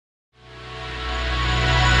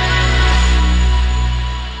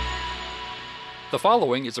The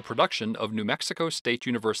following is a production of New Mexico State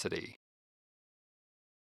University.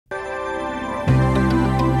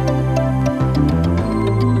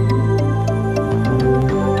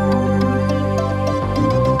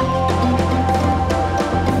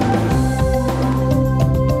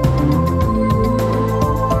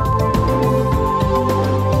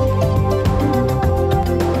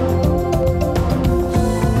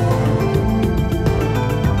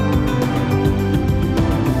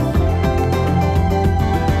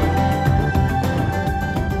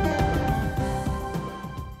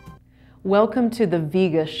 Welcome to the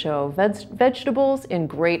VIGA Show, Vegetables in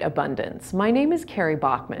Great Abundance. My name is Carrie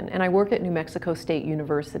Bachman and I work at New Mexico State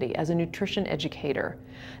University as a nutrition educator.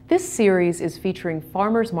 This series is featuring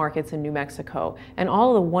farmers markets in New Mexico and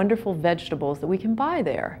all the wonderful vegetables that we can buy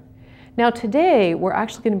there. Now today we're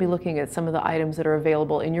actually going to be looking at some of the items that are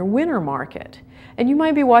available in your winter market. And you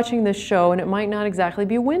might be watching this show and it might not exactly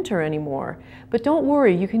be winter anymore. But don't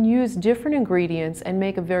worry, you can use different ingredients and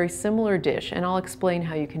make a very similar dish, and I'll explain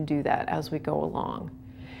how you can do that as we go along.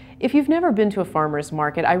 If you've never been to a farmer's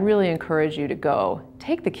market, I really encourage you to go.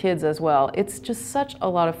 Take the kids as well. It's just such a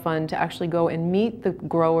lot of fun to actually go and meet the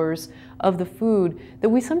growers of the food that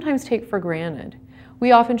we sometimes take for granted.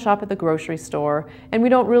 We often shop at the grocery store and we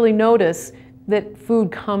don't really notice that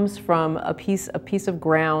food comes from a piece of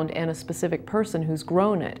ground and a specific person who's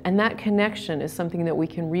grown it. And that connection is something that we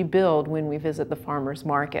can rebuild when we visit the farmer's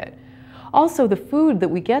market. Also, the food that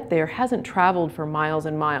we get there hasn't traveled for miles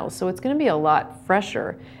and miles, so it's going to be a lot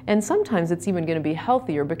fresher. And sometimes it's even going to be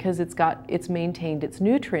healthier because it's maintained its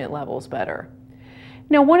nutrient levels better.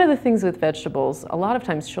 Now, one of the things with vegetables, a lot of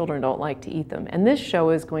times children don't like to eat them, and this show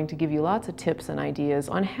is going to give you lots of tips and ideas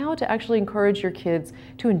on how to actually encourage your kids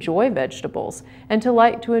to enjoy vegetables and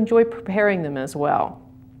to enjoy preparing them as well.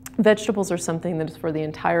 Vegetables are something that is for the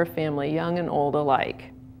entire family, young and old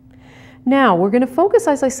alike. Now, we're going to focus,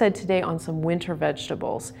 as I said today, on some winter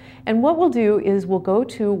vegetables. And what we'll do is we'll go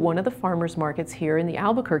to one of the farmers markets here in the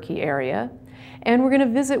Albuquerque area, and we're going to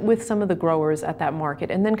visit with some of the growers at that market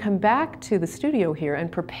and then come back to the studio here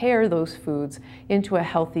and prepare those foods into a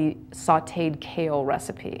healthy sauteed kale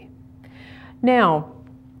recipe. Now,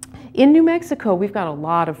 in New Mexico, we've got a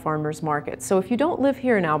lot of farmers markets. So if you don't live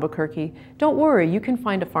here in Albuquerque, don't worry, you can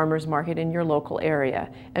find a farmers market in your local area.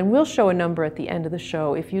 And we'll show a number at the end of the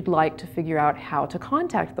show if you'd like to figure out how to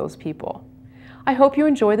contact those people. I hope you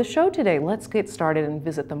enjoy the show today. Let's get started and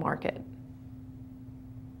visit the market.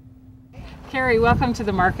 Carrie, welcome to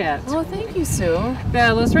the market. Oh, thank you, Sue.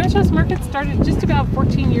 The Los Ranchos market started just about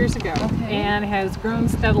 14 years ago and has grown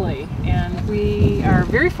steadily. And we are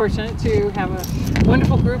very fortunate to have a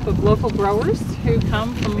wonderful group of local growers who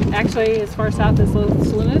come from actually as far south as Los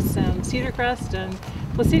Lunas and Cedar Crest and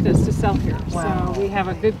Placitas to sell here. Wow. So we have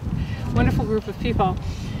a good, wonderful group of people.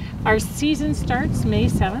 Our season starts May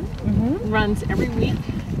 7th, runs every week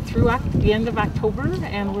through the end of October,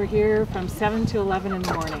 and we're here from 7 to 11 in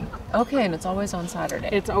the morning. Okay, and it's always on Saturday.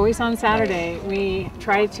 It's always on Saturday. We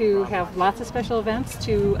try to have lots of special events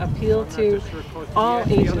to appeal to all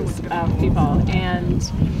ages of people.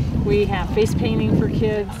 And we have face painting for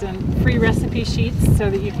kids and free recipe sheets so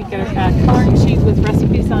that you can get a coloring sheet with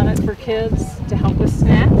recipes on it for kids to help with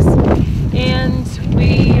snacks. And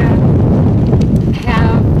we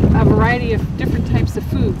have a variety of different types of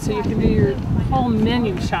food, so you can do your whole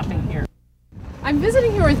menu shopping here. I'm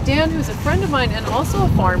visiting here with Dan, who's a friend of mine and also a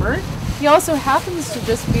farmer. He also happens to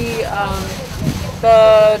just be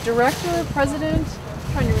the director, president,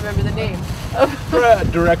 I'm trying to remember the name.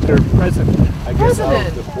 President, I guess,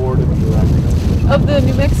 of the board of directors. Of the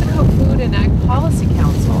New Mexico Food and Ag Policy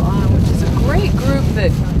Council, which is a great group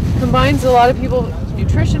that combines a lot of people,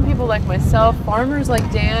 nutrition people like myself, farmers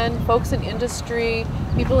like Dan, folks in industry,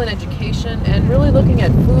 people in education, and really looking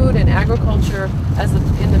at food and agriculture as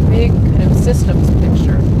in the big kind of systems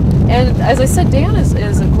picture. And as I said, Dan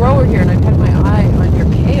is a grower here, and I've had my eye on your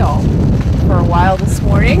kale for a while this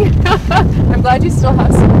morning. I'm glad you still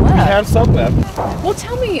have some left. We have some left. Well,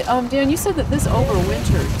 tell me, Dan, you said that this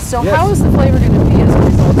overwintered. So Yes. how is the flavor going to be as a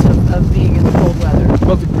result of being in the cold weather?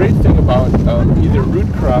 Well, the great thing about either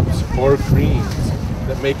root crops or greens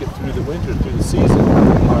that make it through the winter, through the season,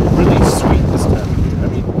 are really sweet this time of year. I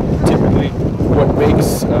mean, typically what makes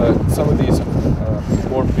some of these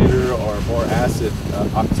more bitter or more acid,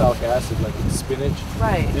 oxalic acid, like in spinach,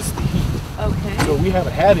 is the heat. Okay. So we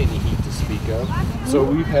haven't had any heat to speak of. So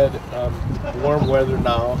we've had warm weather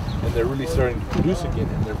now, and they're really starting to produce again,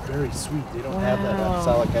 and they're very sweet. They don't have that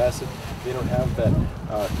oxalic acid. They don't have that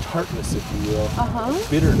tartness, if you will,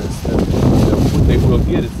 bitterness that they will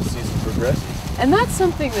get as the season progresses. And that's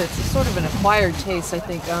something that's sort of an acquired taste, I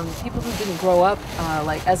think. People who didn't grow up,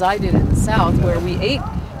 like as I did in the South, where we ate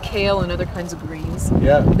kale and other kinds of greens.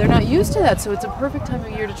 Yeah. They're not used to that, so it's a perfect time of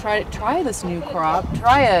year to try this new crop,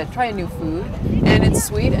 try a new food, and it's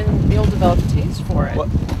sweet, and you'll develop a taste for it. Well,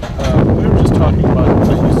 we were just talking about,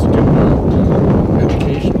 I used to do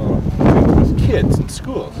educational things with kids in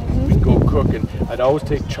schools. We'd go cook, and I'd always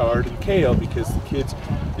take chard and kale because the kids,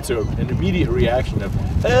 it's an immediate reaction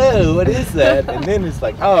of, oh, what is that? And then it's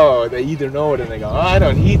like, oh, they either know it and they go, oh, I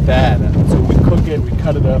don't eat that. And so we cook it, we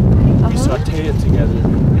cut it up, we saute it together,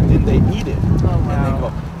 and then they eat it. Oh, wow. And they go,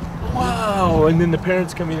 wow. And then the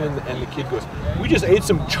parents come in and the kid goes, we just ate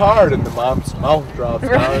some chard, and the mom's mouth drops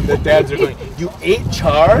down, and the dads are going, you ate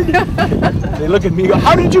chard? They look at me and go,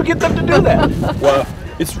 how did you get them to do that? Well,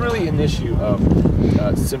 it's really an issue of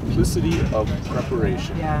simplicity of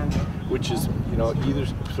preparation, which is, either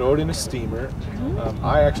throw it in a steamer.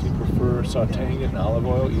 I actually prefer sauteing it in olive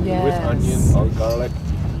oil, either with onion or garlic,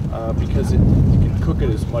 because you can cook it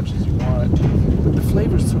as much as you want, but the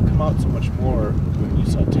flavors come out so much more when you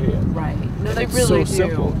saute it. Right. No, And they it's really so do.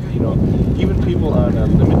 simple. Even people on a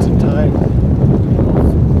limited time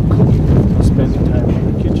cooking, spending time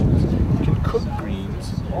in their kitchens, can cook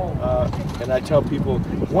greens. And I tell people,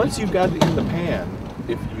 once you've got it in the pan,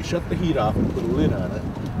 if you shut the heat off and put a lid on it,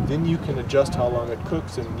 then you can adjust how long it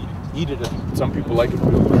cooks and eat it. Some people like it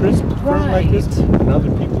real crisp, firm like this, and other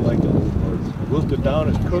people like it a little more wilted down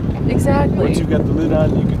and cooked. Exactly. Once you've got the lid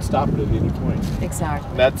on, you can stop it at any point. Exactly.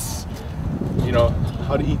 And that's,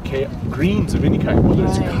 how to eat greens of any kind, whether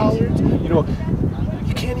it's collards.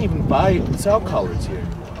 You can't even sell collards here.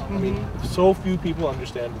 I mean, so few people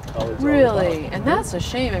understand what collards are. Really, and that's a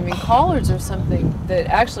shame. I mean, collards are something that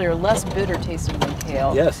actually are less bitter tasting than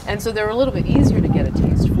kale. Yes. And so they're a little bit easier to get a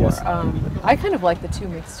taste for. Yes. I kind of like the two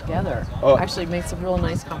mixed together. Oh. Actually, it makes a real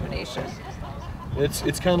nice combination. It's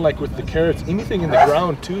kind of like with the carrots, anything in the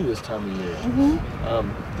ground too this time of year.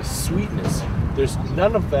 The sweetness, there's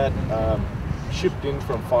none of that shipped in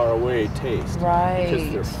from far away taste. Right.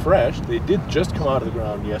 Because they're fresh. They did just come out of the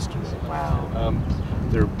ground yesterday. Wow.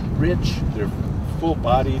 They're rich, they're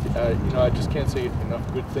full-bodied. I just can't say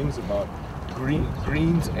enough good things about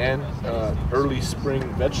greens and early spring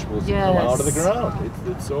vegetables that come out of the ground.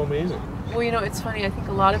 It's so amazing. Well, it's funny. I think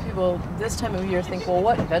a lot of people this time of year think, well,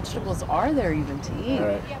 what vegetables are there even to eat?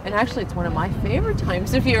 Right. And actually, it's one of my favorite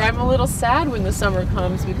times of year. I'm a little sad when the summer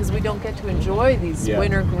comes because we don't get to enjoy these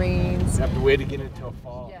winter greens. You have to wait again until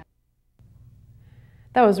fall. Yeah.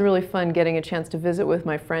 That was really fun getting a chance to visit with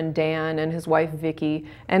my friend Dan and his wife Vicki,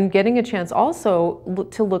 and getting a chance also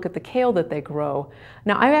to look at the kale that they grow.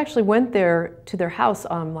 Now, I actually went there to their house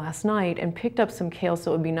last night and picked up some kale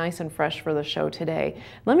so it would be nice and fresh for the show today.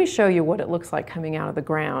 Let me show you what it looks like coming out of the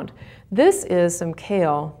ground. This is some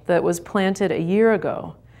kale that was planted a year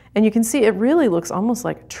ago, and you can see it really looks almost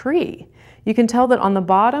like a tree. You can tell that on the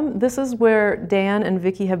bottom, this is where Dan and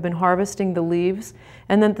Vicki have been harvesting the leaves,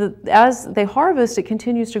 and then as they harvest, it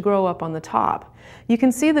continues to grow up on the top. You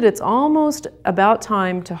can see that it's almost about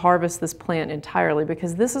time to harvest this plant entirely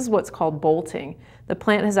because this is what's called bolting. The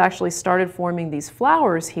plant has actually started forming these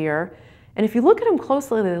flowers here, and if you look at them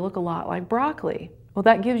closely, they look a lot like broccoli. Well,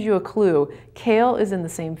 that gives you a clue. Kale is in the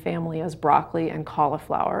same family as broccoli and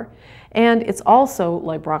cauliflower, and it's also,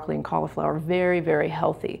 like broccoli and cauliflower, very, very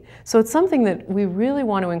healthy. So it's something that we really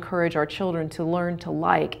want to encourage our children to learn to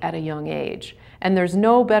like at a young age. And there's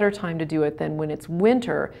no better time to do it than when it's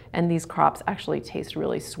winter and these crops actually taste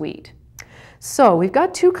really sweet. So we've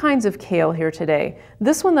got two kinds of kale here today.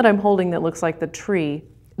 This one that I'm holding that looks like the tree,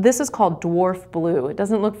 this is called dwarf blue. It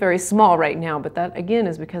doesn't look very small right now, but that again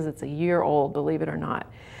is because it's a year old, believe it or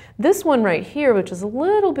not. This one right here, which is a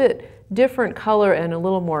little bit different color and a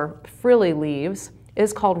little more frilly leaves,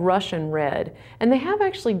 is called Russian red. And they have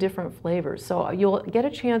actually different flavors. So you'll get a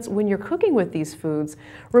chance when you're cooking with these foods.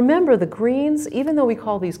 Remember the greens, even though we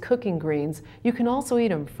call these cooking greens, you can also eat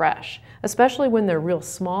them fresh. Especially when they're real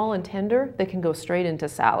small and tender, they can go straight into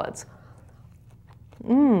salads.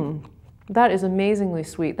 That is amazingly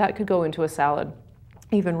sweet. That could go into a salad,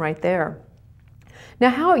 even right there.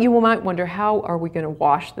 Now, you might wonder, how are we going to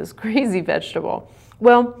wash this crazy vegetable?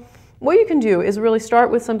 Well, what you can do is really start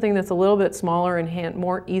with something that's a little bit smaller and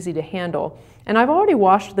more easy to handle. And I've already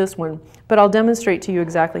washed this one, but I'll demonstrate to you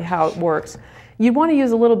exactly how it works. You want to use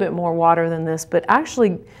a little bit more water than this, but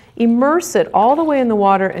actually immerse it all the way in the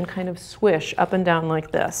water and kind of swish up and down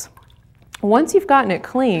like this. Once you've gotten it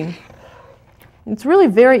clean, it's really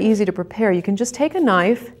very easy to prepare. You can just take a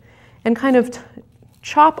knife and kind of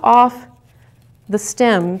chop off the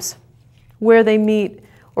stems where they meet,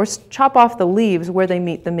 or chop off the leaves where they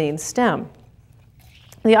meet the main stem.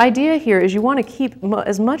 The idea here is you want to keep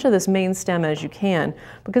as much of this main stem as you can,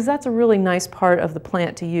 because that's a really nice part of the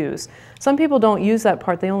plant to use. Some people don't use that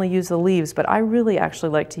part, they only use the leaves, but I really actually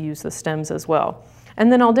like to use the stems as well.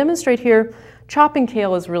 And then I'll demonstrate here, chopping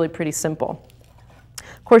kale is really pretty simple.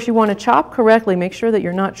 Of course, you want to chop correctly, make sure that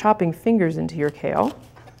you're not chopping fingers into your kale.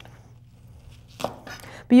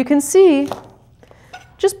 But you can see,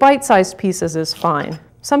 just bite-sized pieces is fine.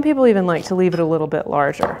 Some people even like to leave it a little bit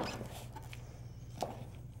larger.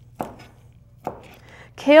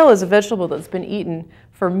 Kale is a vegetable that's been eaten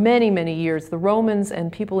for many, many years. The Romans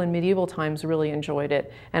and people in medieval times really enjoyed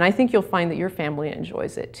it, and I think you'll find that your family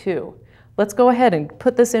enjoys it too. Let's go ahead and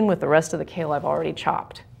put this in with the rest of the kale I've already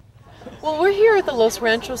chopped. Well, we're here at the Los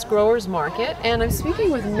Ranchos Growers Market, and I'm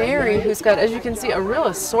speaking with Mary, who's got, as you can see, a real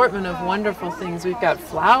assortment of wonderful things. We've got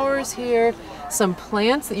flowers here, some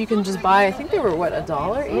plants that you can just buy. I think they were, what,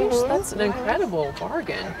 $1 each? That's an incredible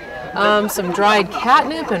bargain. Some dried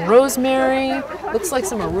catnip and rosemary. Looks like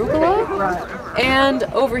some arugula. Right. And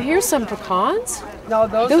over here, some pecans. No,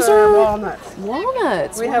 those are walnuts.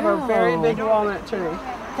 Walnuts. We have a very big walnut tree.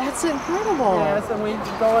 That's incredible. Yes, and we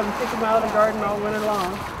go and pick them out of the garden all winter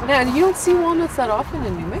long. Now, you don't see walnuts that often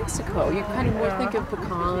in New Mexico. You kind of more think of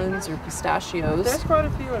pecans or pistachios. There's quite a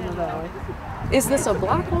few in the valley. Is this a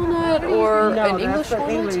black walnut or No, an English that's walnut?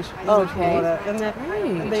 an English Okay. walnut.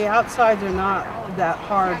 And the outsides are not that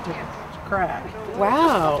hard to crack.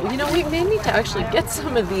 Wow. You know, we may need to actually get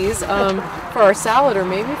some of these for our salad, or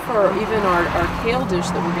maybe for even our kale dish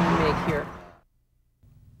that we're going to make here.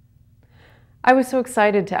 I was so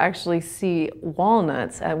excited to actually see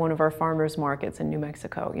walnuts at one of our farmers markets in New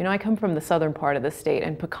Mexico. You know, I come from the southern part of the state,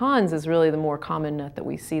 and pecans is really the more common nut that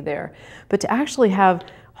we see there. But to actually have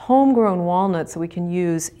homegrown walnuts that we can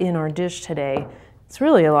use in our dish today, it's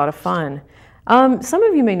really a lot of fun. Some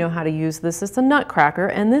of you may know how to use this. It's a nutcracker,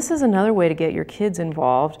 and this is another way to get your kids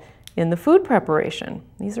involved in the food preparation.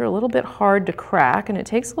 These are a little bit hard to crack, and it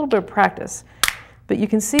takes a little bit of practice. But you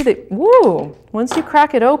can see that, woo, once you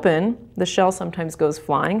crack it open, the shell sometimes goes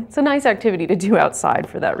flying. It's a nice activity to do outside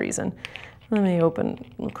for that reason. Let me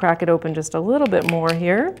crack it open just a little bit more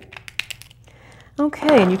here.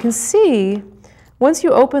 Okay, and you can see, once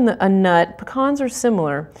you open a nut, pecans are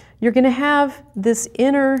similar. You're going to have this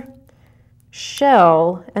inner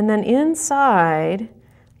shell, and then inside,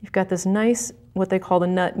 you've got this nice, what they call the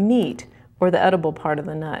nut meat, or the edible part of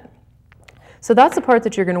the nut. So that's the part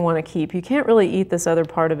that you're going to want to keep. You can't really eat this other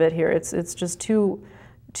part of it here. It's just too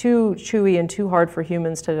chewy and too hard for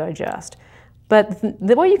humans to digest. But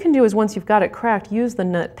what you can do is, once you've got it cracked, use the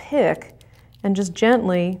nut pick and just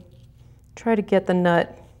gently try to get the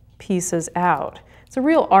nut pieces out. It's a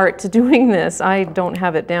real art to doing this. I don't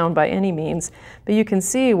have it down by any means, but you can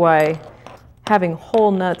see why having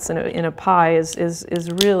whole nuts in a pie is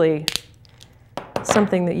really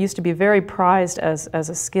something that used to be very prized as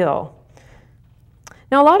a skill.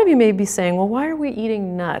 Now, a lot of you may be saying, well, why are we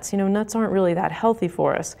eating nuts? You know, nuts aren't really that healthy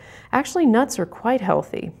for us. Actually, nuts are quite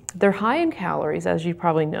healthy. They're high in calories, as you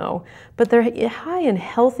probably know, but they're high in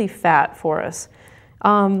healthy fat for us.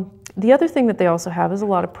 The other thing that they also have is a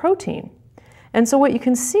lot of protein. And so what you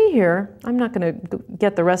can see here, I'm not going to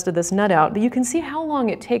get the rest of this nut out, but you can see how long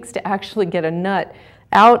it takes to actually get a nut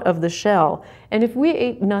out of the shell. And if we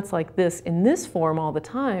ate nuts like this in this form all the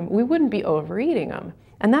time, we wouldn't be overeating them.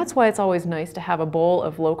 And that's why it's always nice to have a bowl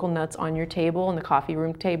of local nuts on your table, on the coffee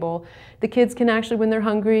room table. The kids can actually, when they're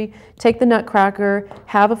hungry, take the nutcracker,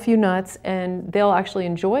 have a few nuts, and they'll actually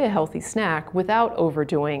enjoy a healthy snack without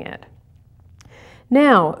overdoing it.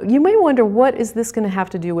 Now, you may wonder, what is this going to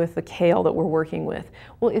have to do with the kale that we're working with?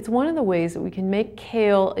 Well, it's one of the ways that we can make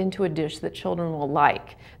kale into a dish that children will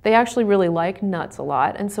like. They actually really like nuts a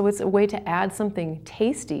lot, and so it's a way to add something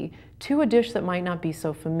tasty to a dish that might not be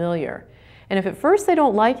so familiar. And if at first they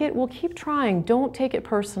don't like it, well, keep trying. Don't take it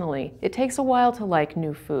personally. It takes a while to like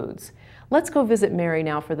new foods. Let's go visit Mary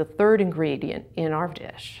now for the third ingredient in our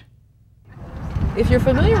dish. If you're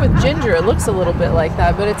familiar with ginger, it looks a little bit like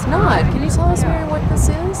that, but it's not. Can you tell us, Mary, what this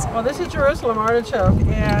is? Well, this is Jerusalem artichoke,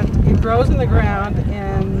 and it grows in the ground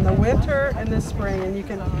in the winter and the spring, and you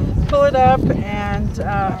can pull it up and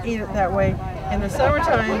eat it that way. In the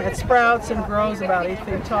summertime, it sprouts and grows about 8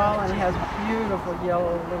 feet tall, and it has beautiful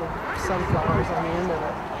yellow little sunflowers on the end of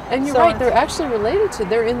it. And you're right, they're actually related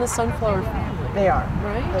they're in the sunflower family. They are.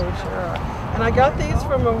 Right? They sure are. And I got these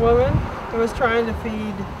from a woman was trying to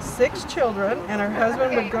feed 6 children, and her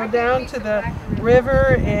husband would go down to the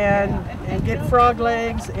river and get frog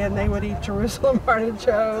legs, and they would eat Jerusalem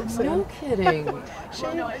artichokes. No kidding. She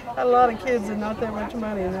had a lot of kids and not that much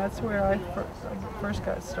money, and that's where I first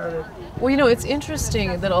got started. Well, you know, it's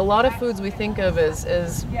interesting that a lot of foods we think of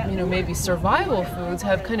as you know, maybe survival foods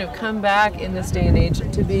have kind of come back in this day and age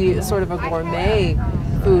to be sort of a gourmet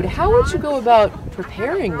food. How would you go about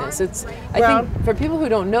preparing this? I think for people who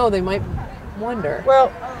don't know, they might wonder.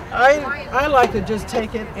 Well, I like to just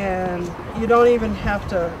take it, and you don't even have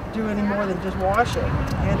to do any more than just wash it.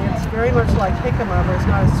 And it's very much like jicama, but it's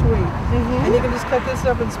not as sweet. And you can just cut this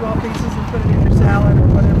up in small pieces and put it in your salad or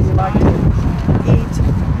whatever you like to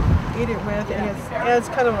eat it with, and it adds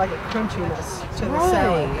kind of like a crunchiness to the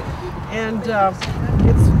salad. And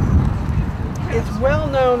it's well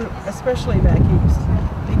known, especially back east,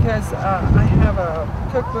 because I have a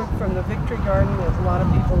cookbook from the Victory Garden that a lot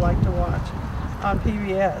of people like to watch on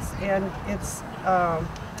PBS, and it's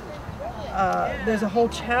there's a whole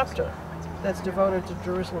chapter that's devoted to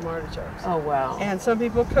Jerusalem artichokes. Oh, wow. And some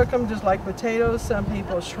people cook them just like potatoes, some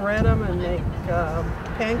people shred them and make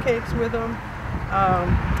pancakes with them.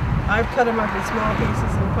 I've cut them up in small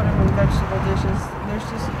pieces and put them in vegetable dishes. There's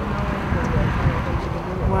just no end to things you can do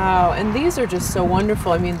with them. Wow, and these are just so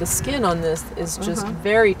wonderful. I mean, the skin on this is just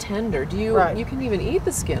very tender. Do you you can even eat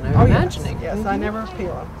the skin, I'm imagining. Yes, I never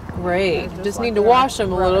peel them. Great. Just like need to that. wash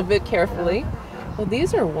them a little bit carefully. Well,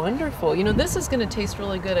 these are wonderful. You know, this is going to taste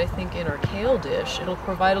really good, I think, in our kale dish. It'll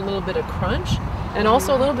provide a little bit of crunch and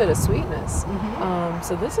also a little bit of sweetness.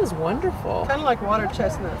 So this is wonderful. Kind of like water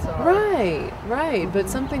chestnuts are. Right. But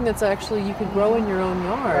something that's actually you could grow in your own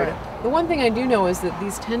yard. The one thing I do know is that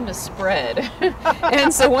these tend to spread.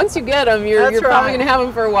 And so once you get them, you're probably going to have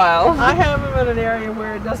them for a while. I have them in an area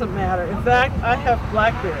where it doesn't matter. In fact, I have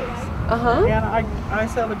blackberries. And I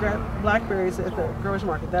sell the blackberries at the growers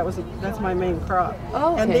market. That's my main crop.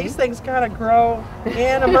 And these things kind of grow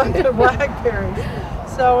in among the blackberries.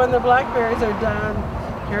 So when the blackberries are done,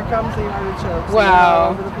 here comes the artichokes.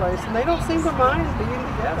 All over the place, and they don't seem to mind being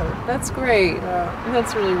together. That's great.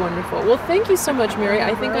 That's really wonderful. Well, thank you so much, Mary.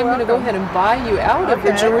 I think I'm going to go ahead and buy you out of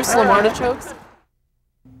the Jerusalem artichokes.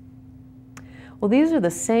 Well, these are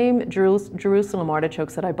the same Jerusalem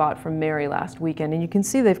artichokes that I bought from Mary last weekend, and you can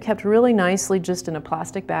see they've kept really nicely just in a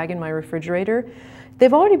plastic bag in my refrigerator.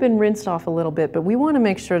 They've already been rinsed off a little bit, but we want to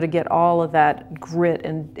make sure to get all of that grit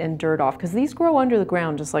and dirt off, because these grow under the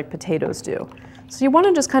ground just like potatoes do. So you want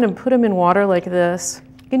to just kind of put them in water like this.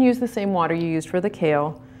 You can use the same water you used for the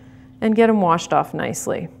kale and get them washed off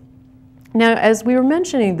nicely. Now, as we were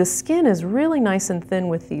mentioning, the skin is really nice and thin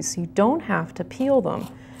with these, so you don't have to peel them.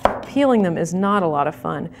 Peeling them is not a lot of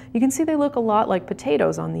fun. You can see they look a lot like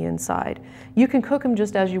potatoes on the inside. You can cook them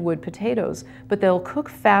just as you would potatoes, but they'll cook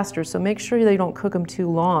faster, so make sure they don't cook them too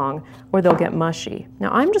long or they'll get mushy.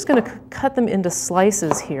 Now I'm just going to cut them into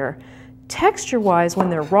slices here. Texture-wise, when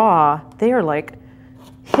they're raw, they are like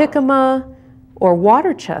jicama or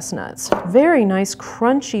water chestnuts. Very nice,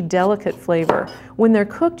 crunchy, delicate flavor. When they're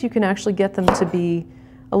cooked, you can actually get them to be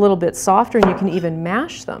a little bit softer, and you can even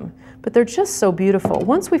mash them. But they're just so beautiful.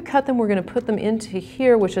 Once we've cut them, we're going to put them into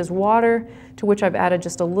here, which is water, to which I've added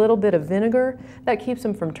just a little bit of vinegar. That keeps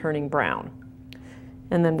them from turning brown.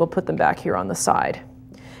 And then we'll put them back here on the side.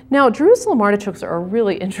 Now, Jerusalem artichokes are a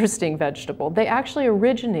really interesting vegetable. They actually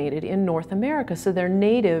originated in North America, so they're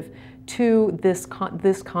native to this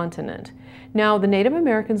continent. Now, the Native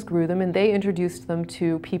Americans grew them, and they introduced them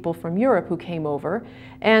to people from Europe who came over,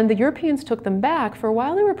 and the Europeans took them back. For a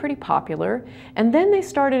while they were pretty popular, and then they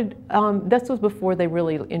started, this was before they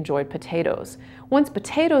really enjoyed potatoes. Once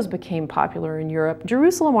potatoes became popular in Europe,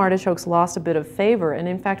 Jerusalem artichokes lost a bit of favor, and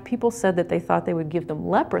in fact people said that they thought they would give them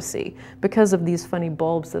leprosy because of these funny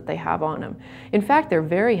bulbs that they have on them. In fact, they're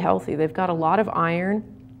very healthy. They've got a lot of iron,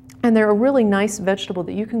 and they're a really nice vegetable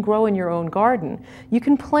that you can grow in your own garden. You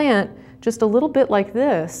can plant just a little bit like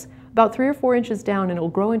this, about 3 or 4 inches down, and it'll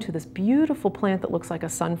grow into this beautiful plant that looks like a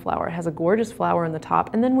sunflower. It has a gorgeous flower on the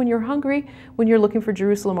top, and then when you're hungry, when you're looking for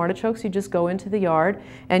Jerusalem artichokes, you just go into the yard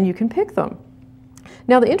and you can pick them.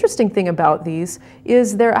 Now, the interesting thing about these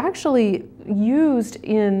is they're actually used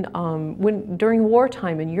in, during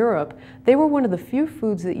wartime in Europe. They were one of the few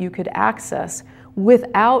foods that you could access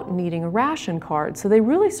without needing a ration card. So they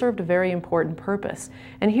really served a very important purpose.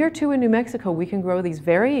 And here too in New Mexico, we can grow these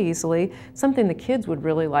very easily, something the kids would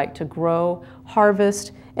really like to grow,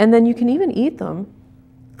 harvest, and then you can even eat them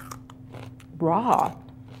raw.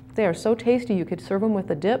 They are so tasty. You could serve them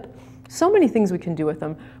with a dip. So many things we can do with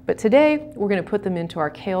them, but today we're going to put them into our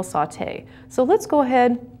kale sauté. So let's go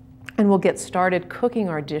ahead and we'll get started cooking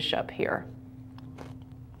our dish up here.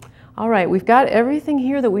 All right, we've got everything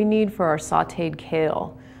here that we need for our sauteed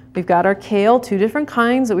kale. We've got our kale, 2 different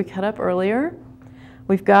kinds that we cut up earlier.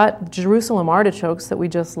 We've got Jerusalem artichokes that we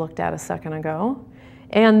just looked at a second ago.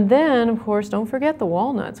 And then, of course, don't forget the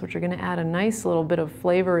walnuts, which are going to add a nice little bit of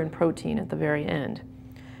flavor and protein at the very end.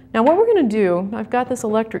 Now what we're going to do, I've got this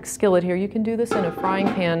electric skillet here. You can do this in a frying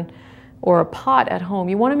pan or a pot at home.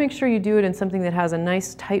 You want to make sure you do it in something that has a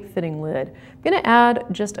nice tight-fitting lid. I'm going to add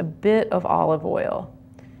just a bit of olive oil.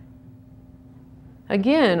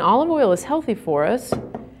 Again, olive oil is healthy for us,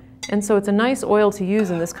 and so it's a nice oil to use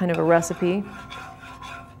in this kind of a recipe.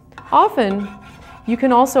 Often, you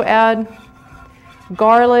can also add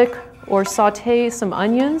garlic or saute some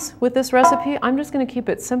onions with this recipe. I'm just going to keep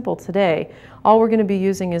it simple today. All we're going to be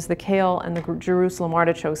using is the kale and the Jerusalem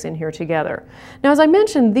artichokes in here together. Now, as I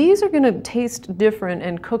mentioned, these are going to taste different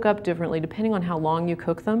and cook up differently depending on how long you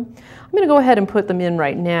cook them. I'm going to go ahead and put them in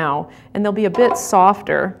right now, and they'll be a bit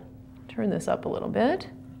softer. Turn this up a little bit.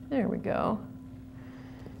 There we go.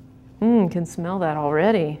 Can smell that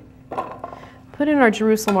already. Put in our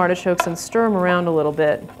Jerusalem artichokes and stir them around a little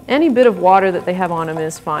bit. Any bit of water that they have on them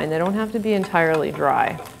is fine. They don't have to be entirely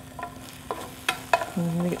dry.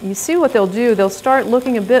 You see what they'll do? They'll start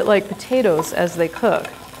looking a bit like potatoes as they cook.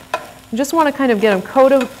 You just want to kind of get them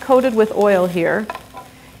coated with oil here.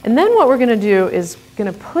 And then what we're going to do is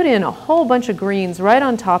going to put in a whole bunch of greens right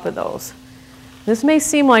on top of those. This may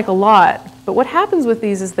seem like a lot, but what happens with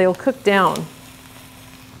these is they'll cook down.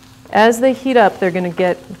 As they heat up, they're going to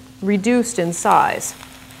get reduced in size.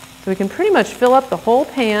 So we can pretty much fill up the whole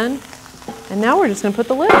pan, and now we're just going to put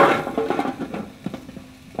the lid on.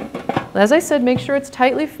 As I said, make sure it's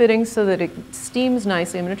tightly fitting so that it steams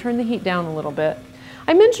nicely. I'm going to turn the heat down a little bit.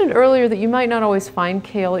 I mentioned earlier that you might not always find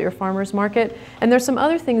kale at your farmer's market, and there's some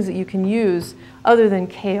other things that you can use other than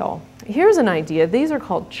kale. Here's an idea. These are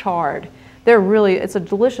called chard. It's a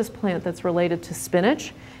delicious plant that's related to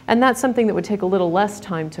spinach, and that's something that would take a little less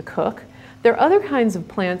time to cook. There are other kinds of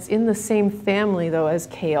plants in the same family, though, as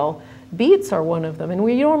kale. Beets are one of them, and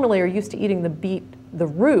we normally are used to eating the beet, the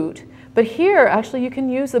root, but here, actually, you can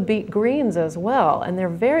use the beet greens as well, and they're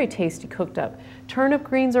very tasty cooked up. Turnip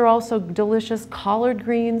greens are also delicious, collard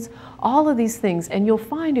greens, all of these things, and you'll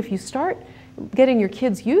find if you start getting your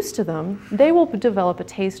kids used to them, they will develop a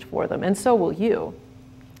taste for them, and so will you.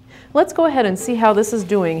 Let's go ahead and see how this is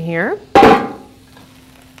doing here.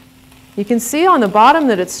 You can see on the bottom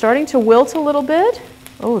that it's starting to wilt a little bit.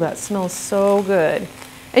 Oh, that smells so good.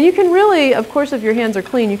 And you can really, of course, if your hands are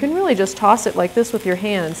clean, you can really just toss it like this with your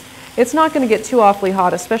hands. It's not going to get too awfully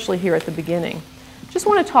hot, especially here at the beginning. Just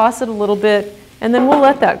want to toss it a little bit, and then we'll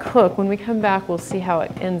let that cook. When we come back, we'll see how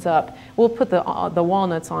it ends up. We'll put the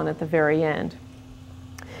walnuts on at the very end.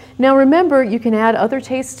 Now remember, you can add other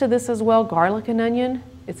tastes to this as well, garlic and onion.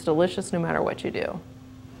 It's delicious no matter what you do.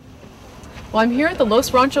 Well, I'm here at the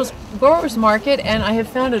Los Ranchos Growers Market, and I have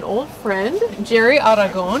found an old friend, Jerry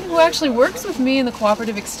Aragon, who actually works with me in the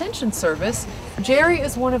Cooperative Extension Service. Jerry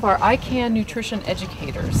is one of our ICANN nutrition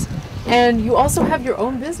educators. And you also have your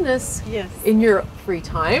own business in your free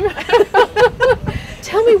time.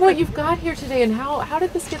 Tell me what you've got here today, and how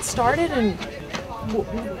did this get started? And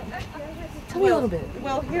tell me a little bit.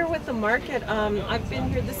 Well, here with the market, I've been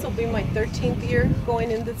here, this will be my 13th year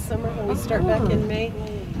going into the summer when we start back in May.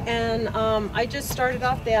 And I just started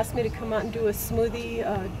off, they asked me to come out and do a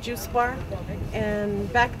smoothie juice bar.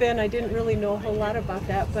 And back then I didn't really know a whole lot about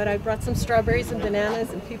that, but I brought some strawberries and bananas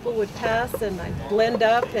and people would pass and I'd blend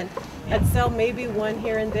up and I'd sell maybe one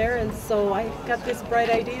here and there. And so I got this bright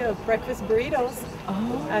idea of breakfast burritos.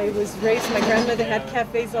 Oh. I was raised, my grandmother had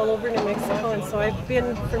cafes all over New Mexico, and so I've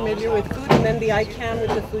been familiar with food, and then the ICANN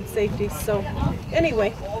with the food safety. So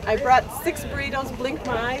anyway, I brought 6 burritos, blinked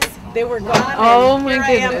my eyes, they were gone. Oh and my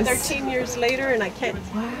here goodness. I am 13 years later, and I can't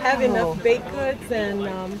have enough baked goods and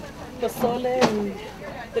pozole and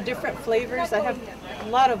the different flavors. I have a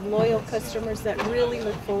lot of loyal customers that really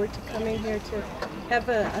look forward to coming here to have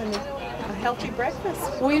a healthy breakfast.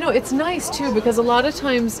 Well, you know, it's nice too, because a lot of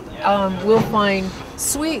times we'll find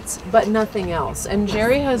sweets but nothing else. And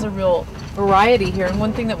Jerry has a real variety here. And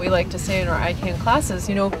one thing that we like to say in our ICANN classes,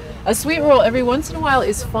 you know, a sweet roll every once in a while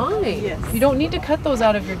is fine. Yes. You don't need to cut those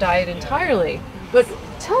out of your diet entirely. But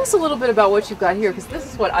tell us a little bit about what you've got here, because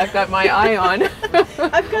this is what I've got my eye on.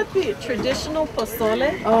 I've got the traditional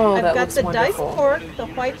pozole. Oh, I've got the wonderful. diced pork, the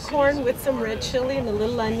white corn with some red chili and a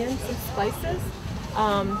little onion, some spices.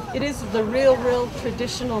 It is the real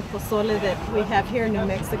traditional pozole that we have here in New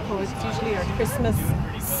Mexico. It's usually our Christmas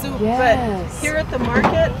soup, Yes. but here at the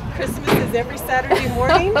market, Christmas is every Saturday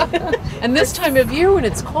morning. And this time of year when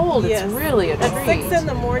it's cold, Yes. it's really a treat. At 6 in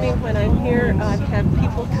the morning when I'm here, I've had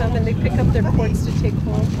people come and they pick up their quarts to take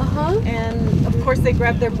home. And of course they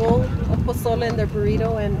grab their bowl of pozole and their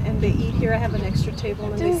burrito and they eat here. I have an extra table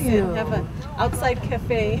and they sit and have an outside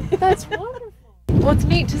cafe. That's wonderful. Well, it's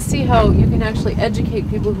neat to see how you can actually educate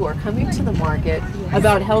people who are coming to the market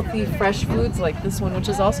about healthy, fresh foods like this one, which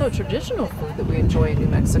is also a traditional food that we enjoy in New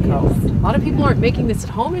Mexico. A lot of people aren't making this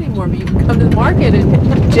at home anymore, but you can come to the market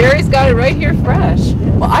and Jerry's got it right here fresh.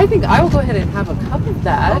 Well, I think I will go ahead and have a cup of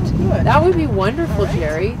that. That would be wonderful,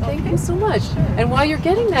 Jerry. Thank you so much. And while you're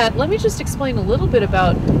getting that, let me just explain a little bit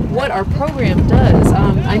about what our program does.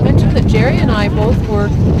 I mentioned that Jerry and I both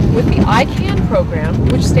work with the ICANN program,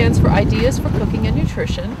 which stands for Ideas for Cooking and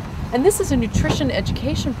Nutrition. And this is a nutrition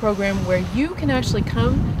education program where you can actually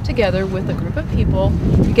come together with a group of people,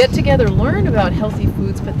 you get together, learn about healthy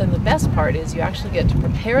foods, but then the best part is you actually get to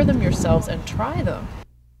prepare them yourselves and try them.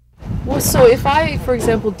 Well, so if I, for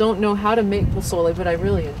example, don't know how to make pozole, but I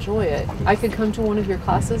really enjoy it, I could come to one of your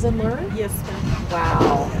classes and learn? Yes, ma'am.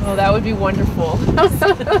 Wow. Oh, that would be wonderful.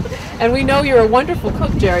 And we know you're a wonderful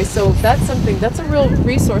cook, Jerry, so that's a real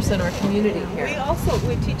resource in our community here.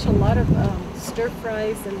 We teach a lot of stir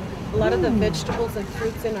fries and a lot of the vegetables and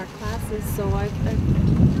fruits in our classes, so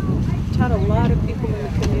I've taught a lot of people in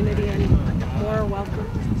the community and more are welcome.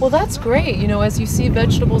 Well, that's great. You know, as you see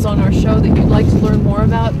vegetables on our show that you'd like to learn more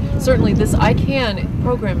about, certainly this ICANN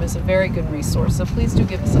program is a very good resource, so please do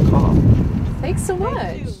give us a call. Thanks so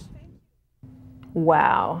much.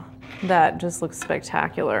 Wow, that just looks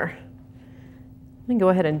spectacular. Let me go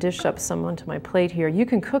ahead and dish up some onto my plate here. You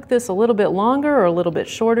can cook this a little bit longer or a little bit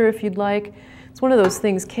shorter if you'd like. It's one of those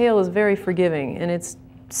things, kale is very forgiving, and it's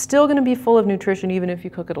still going to be full of nutrition even if you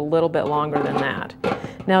cook it a little bit longer than that.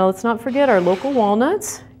 Now let's not forget our local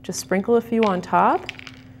walnuts. Just sprinkle a few on top.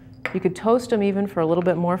 You could toast them even for a little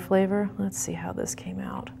bit more flavor. Let's see how this came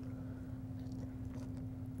out.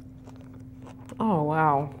 Oh,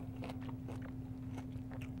 wow.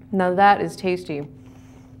 Now that is tasty.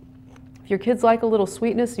 If your kids like a little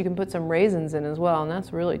sweetness, you can put some raisins in as well, and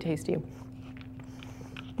that's really tasty.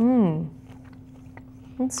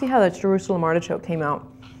 Let's see how that Jerusalem artichoke came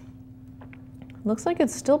out. Looks like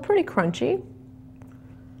it's still pretty crunchy.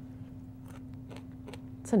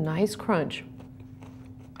 It's a nice crunch.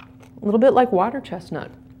 A little bit like water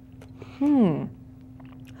chestnut.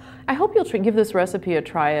 I hope you'll give this recipe a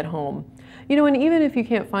try at home. You know, and even if you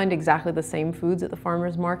can't find exactly the same foods at the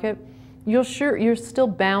farmer's market, you're still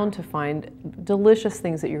bound to find delicious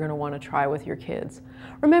things that you're going to want to try with your kids.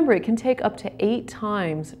 Remember, it can take up to 8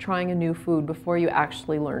 times trying a new food before you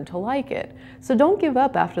actually learn to like it. So don't give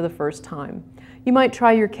up after the first time. You might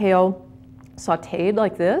try your kale sauteed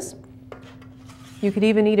like this. You could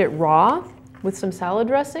even eat it raw with some salad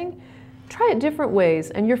dressing. Try it different ways,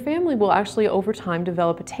 and your family will actually over time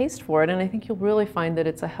develop a taste for it, and I think you'll really find that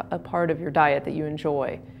it's a part of your diet that you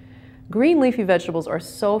enjoy. Green leafy vegetables are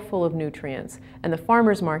so full of nutrients, and the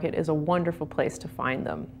farmer's market is a wonderful place to find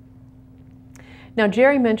them. Now,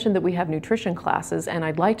 Jerry mentioned that we have nutrition classes, and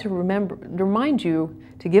I'd like to remind you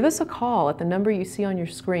to give us a call at the number you see on your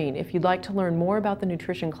screen if you'd like to learn more about the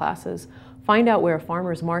nutrition classes, find out where a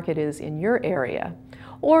farmer's market is in your area,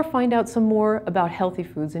 or find out some more about healthy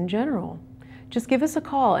foods in general. Just give us a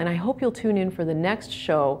call, and I hope you'll tune in for the next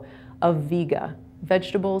show of VIGA,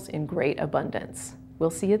 Vegetables in Great Abundance.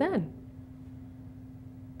 We'll see you then.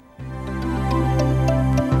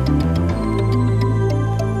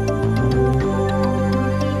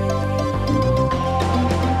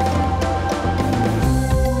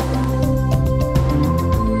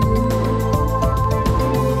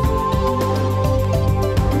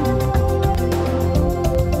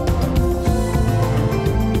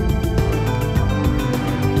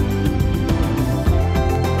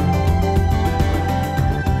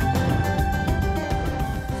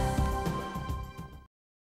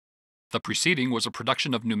 The preceding was a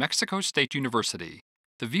production of New Mexico State University.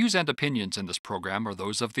 The views and opinions in this program are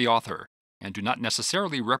those of the author and do not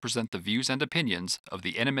necessarily represent the views and opinions of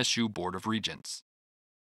the NMSU Board of Regents.